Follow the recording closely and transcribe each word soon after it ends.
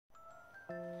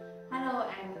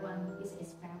this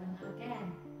experiment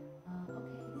again. Okay,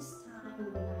 this time we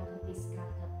would like to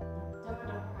discuss the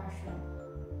third question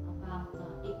about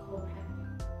the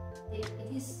eco-packaging.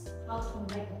 It is how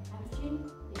to make the packaging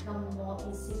become more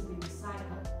easy to be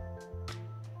recycled.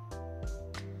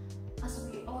 As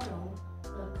we all know,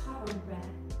 the carbon black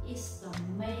is the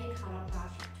main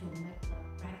calabash to make the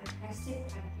black plastic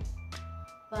packaging.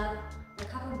 But the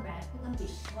carbon black couldn't be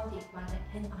sorted by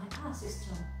the NIR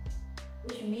system,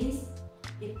 which means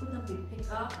it couldn't be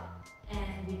picked up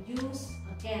and reused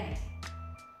again.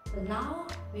 But now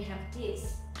we have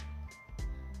this,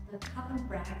 the carbon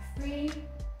black free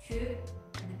tube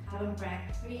and the carbon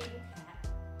black free cap.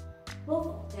 Both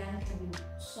of them can be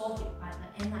sorted by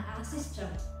the NIR system,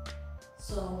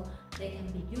 so they can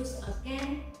be used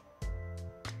again,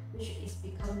 which is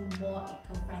becoming more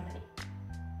eco-friendly.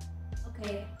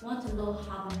 Okay, want to know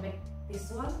how to make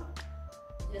this one?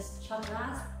 Just check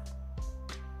us.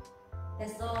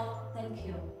 That's all. Thank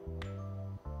you.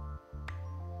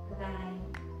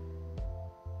 Bye-bye.